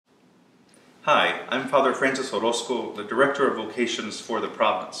Hi, I'm Father Francis Orozco, the Director of Vocations for the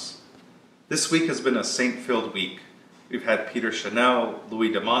province. This week has been a saint-filled week. We've had Peter Chanel,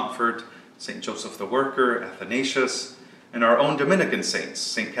 Louis de Montfort, St. Joseph the Worker, Athanasius, and our own Dominican saints,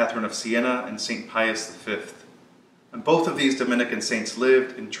 St. Catherine of Siena and St. Pius V. And both of these Dominican saints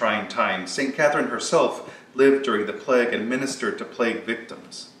lived in trying times. St. Catherine herself lived during the plague and ministered to plague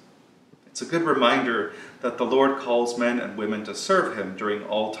victims. It's a good reminder that the Lord calls men and women to serve Him during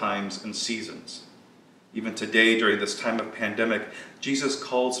all times and seasons. Even today, during this time of pandemic, Jesus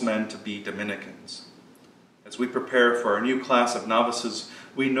calls men to be Dominicans. As we prepare for our new class of novices,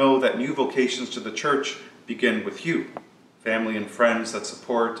 we know that new vocations to the Church begin with you, family and friends that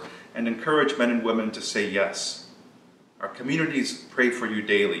support and encourage men and women to say yes. Our communities pray for you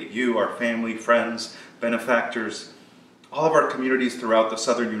daily, you, our family, friends, benefactors. All of our communities throughout the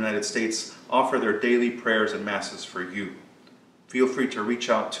southern United States offer their daily prayers and masses for you. Feel free to reach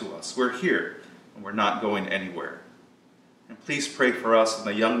out to us. We're here, and we're not going anywhere. And please pray for us and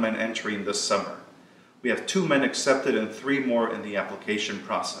the young men entering this summer. We have 2 men accepted and 3 more in the application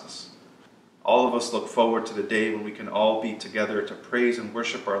process. All of us look forward to the day when we can all be together to praise and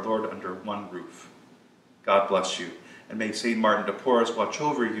worship our Lord under one roof. God bless you, and may St. Martin de Porres watch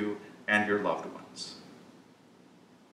over you and your loved ones.